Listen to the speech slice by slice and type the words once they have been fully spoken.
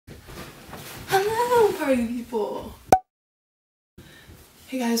Party people!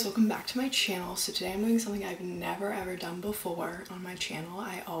 Hey guys, welcome back to my channel. So today I'm doing something I've never ever done before on my channel.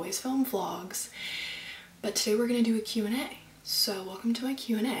 I always film vlogs, but today we're gonna do a Q&A. So welcome to my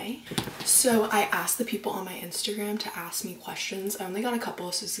Q&A. So I asked the people on my Instagram to ask me questions. I only got a couple,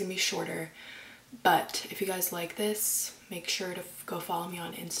 so it's gonna be shorter. But if you guys like this, make sure to go follow me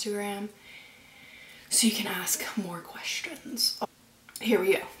on Instagram so you can ask more questions. Here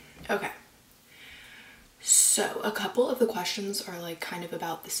we go. Okay. So a couple of the questions are like kind of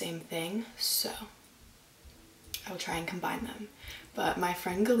about the same thing, so I will try and combine them. But my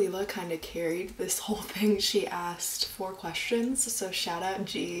friend Galila kind of carried this whole thing. She asked 4 questions, so shout out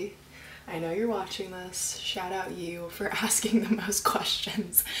G. I know you're watching this. Shout out you for asking the most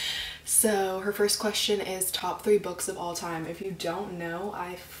questions. So her first question is top 3 books of all time. If you don't know,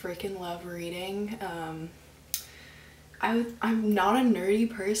 I freaking love reading. I'm not a nerdy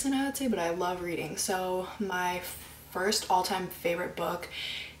person, I would say, but I love reading. So my first all-time favorite book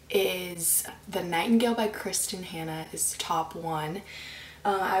is The Nightingale by Kristen Hanna is top 1.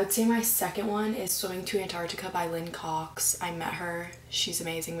 I would say my second one is Swimming to Antarctica by Lynn Cox. I met her. She's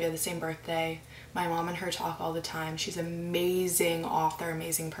amazing. We have the same birthday. My mom and her talk all the time. She's an amazing author,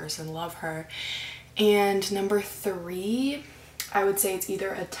 amazing person. Love her. And number 3, I would say it's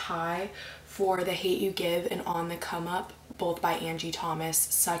either a tie for The Hate You Give and On the Come Up, both by Angie Thomas.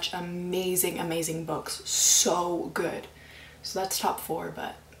 Such amazing, amazing books. So good. So that's top 4,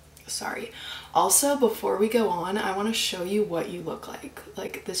 but sorry. Also, before we go on, I want to show you what you look like.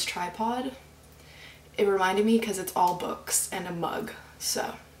 Like this tripod, it reminded me because it's all books and a mug.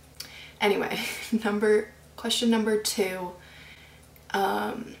 So anyway, question number 2.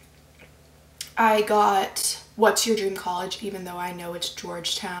 I got what's your dream college, even though I know it's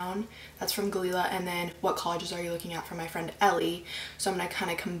Georgetown. That's from Galila. And then what colleges are you looking at, from my friend Ellie. So I'm gonna kind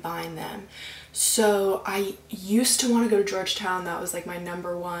of combine them. So I used to want to go to Georgetown. That was like my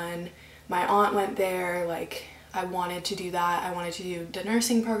number 1. My aunt went there. Like I wanted to do that. I wanted to do the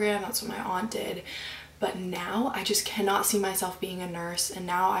nursing program. That's what my aunt did. But now I just cannot see myself being a nurse, and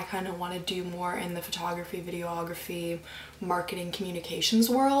now I kind of want to do more in the photography, videography, marketing, communications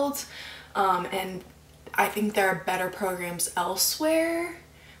world. And I think there are better programs elsewhere,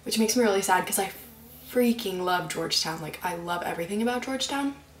 which makes me really sad because I freaking love Georgetown. Like I love everything about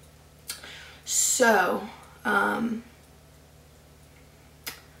Georgetown. So I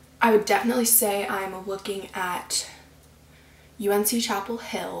would definitely say I'm looking at UNC Chapel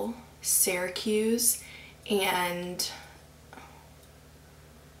Hill, Syracuse, and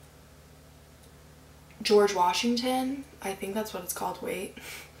George Washington. I think that's what it's called. Wait.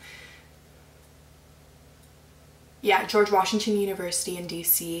 Yeah, George Washington University in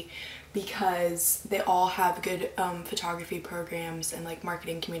DC, because they all have good photography programs and like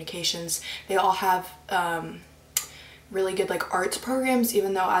marketing communications. They all have really good like arts programs,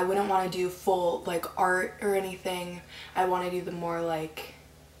 even though I wouldn't want to do full like art or anything. I want to do the more like,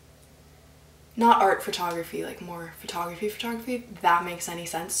 not art photography, like more photography, if that makes any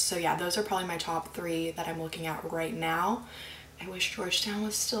sense. So yeah, those are probably my top 3 that I'm looking at right now. I wish Georgetown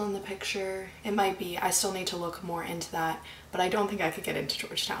was still in the picture. It might be. I still need to look more into that, but I don't think I could get into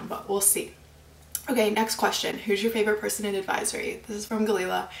Georgetown, but we'll see. Okay, next question. Who's your favorite person in advisory? This is from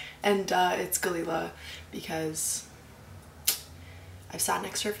Galila, and it's Galila because I've sat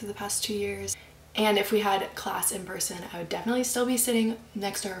next to her for the past 2 years. And if we had class in person, I would definitely still be sitting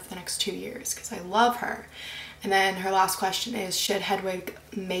next to her for the next 2 years because I love her. And then her last question is, should Hedwig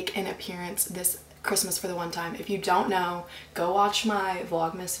make an appearance this Christmas for the one time? If you don't know, go watch my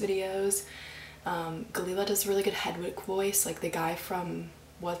Vlogmas videos. Galila does a really good Hedwig voice, like the guy from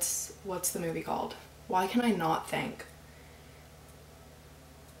what's the movie called? Why can I not think?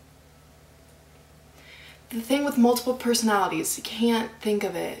 The thing with multiple personalities, you can't think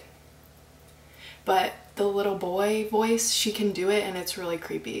of it. But the little boy voice, she can do it and it's really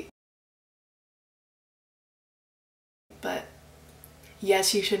creepy. But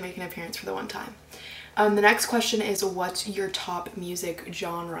yes, you should make an appearance for the one time. The next question is, what's your top music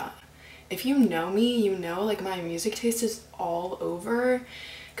genre? If you know me, you know like my music taste is all over,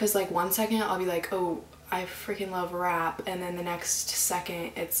 because like one second I'll be like, oh, I freaking love rap, and then the next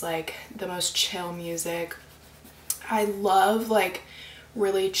second it's like the most chill music. I love like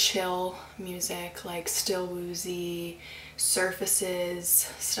really chill music, like Still Woozy,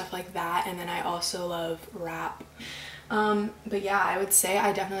 Surfaces, stuff like that, and then I also love rap. But yeah, I would say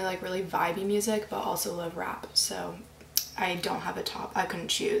I definitely like really vibey music, but also love rap. So I don't have a top. I couldn't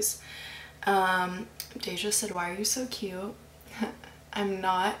choose. Deja said, why are you so cute? I'm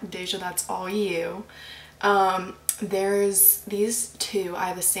not. Deja, that's all you. There's these 2. I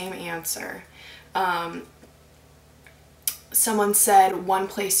have the same answer. Someone said one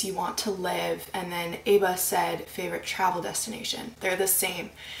place you want to live, and then Ava said favorite travel destination. They're the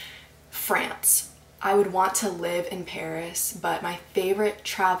same. France. I would want to live in Paris, but my favorite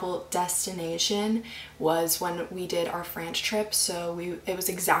travel destination was when we did our France trip. So it was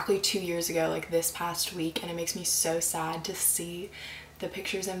exactly 2 years ago, like this past week, and it makes me so sad to see the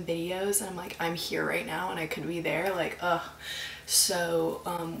pictures and videos, and I'm like, I'm here right now and I could be there, like, ugh. So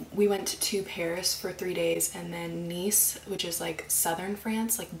we went to Paris for 3 days, and then Nice, which is like southern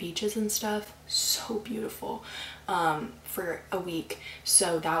France, like beaches and stuff, so beautiful, for a week.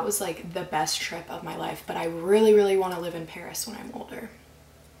 So that was like the best trip of my life, but I really want to live in Paris when I'm older,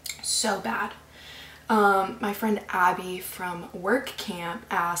 so bad. My friend Abby from work camp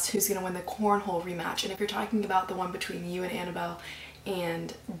asked who's gonna win the cornhole rematch, and if you're talking about the one between you and Annabelle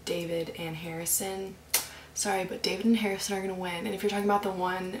and David and Harrison, sorry, but David and Harrison are gonna win. And if you're talking about the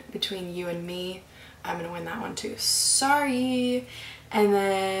one between you and me, I'm gonna win that one too. Sorry. And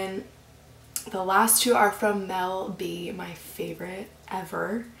then the last two are from Mel B, my favorite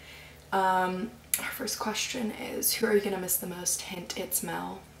ever. Our first question is, who are you gonna miss the most? Hint, it's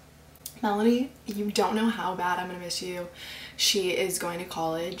Mel. Melanie, you don't know how bad I'm gonna miss you. She is going to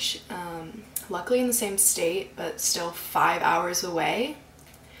college, luckily in the same state, but still 5 hours away.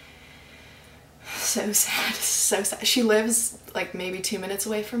 So sad, so sad. She lives like maybe 2 minutes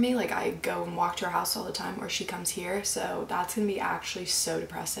away from me. Like, I go and walk to her house all the time, or she comes here. So that's gonna be actually so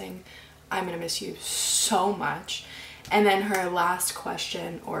depressing. I'm gonna miss you so much. And then her last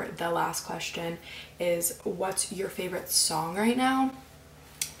question, or the last question, is what's your favorite song right now?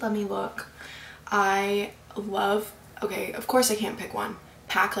 Let me look. I love, okay, of course I can't pick one.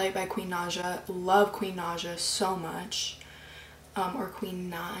 Pack Light by Queen Naja. Love Queen Naja so much. Or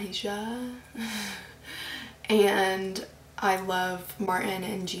Queen Naja. And I love Martin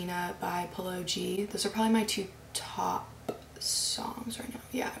and Gina by Polo G. Those are probably my two top songs right now.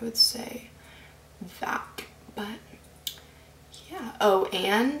 Yeah, I would say that. But yeah. Oh,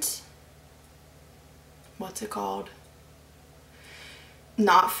 and what's it called?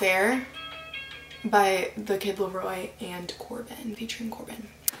 Not Fair by The Kid Laroi and Corbin, featuring Corbin.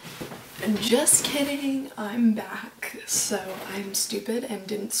 Just kidding, I'm back. So I'm stupid and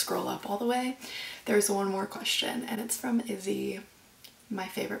didn't scroll up all the way. There's one more question, and it's from Izzy, my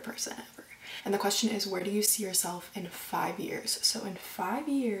favorite person ever. And the question is, where do you see yourself in 5 years? So in 5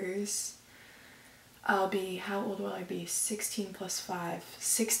 years, I'll be, how old will I be? 16 plus 5,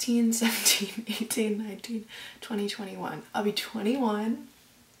 16, 17, 18, 19, 20, 21. I'll be 21.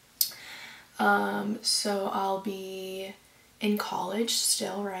 So I'll be in college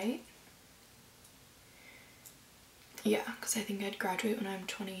still, right? Yeah, because I think I'd graduate when I'm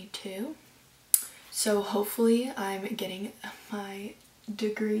 22. So hopefully I'm getting my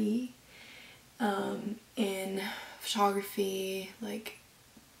degree in photography, like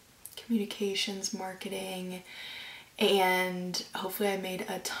communications, marketing, and hopefully I made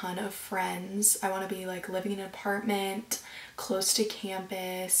a ton of friends. I want to be like living in an apartment close to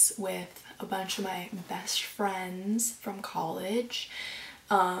campus with a bunch of my best friends from college.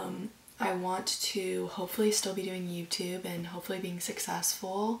 I want to hopefully still be doing YouTube and hopefully being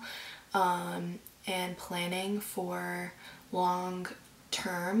successful, and planning for long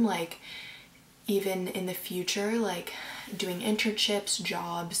term, like even in the future, like doing internships,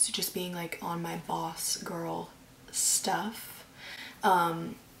 jobs, just being like on my boss girl stuff,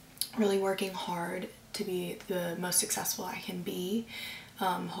 really working hard to be the most successful I can be.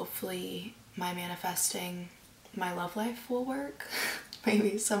 Hopefully my manifesting, my love life will work.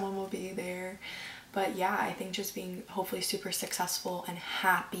 Maybe someone will be there. But yeah, I think just being hopefully super successful and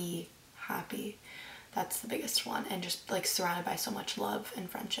happy, that's the biggest one. And just like surrounded by so much love and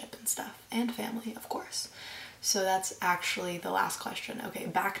friendship and stuff, and family, of course. So that's actually the last question. Okay,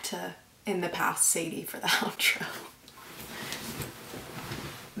 back to in the past Sadie for the outro.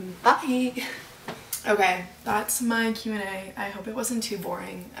 Bye. Okay, that's my Q&A. I hope it wasn't too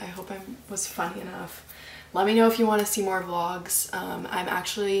boring. I hope I was funny enough. Let me know if you want to see more vlogs. I'm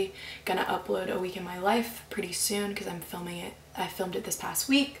actually gonna upload a week in my life pretty soon because I'm filming it. I filmed it this past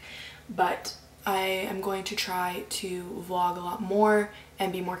week, but I am going to try to vlog a lot more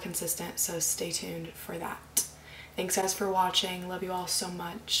and be more consistent, so stay tuned for that. Thanks guys for watching. Love you all so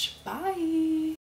much. Bye.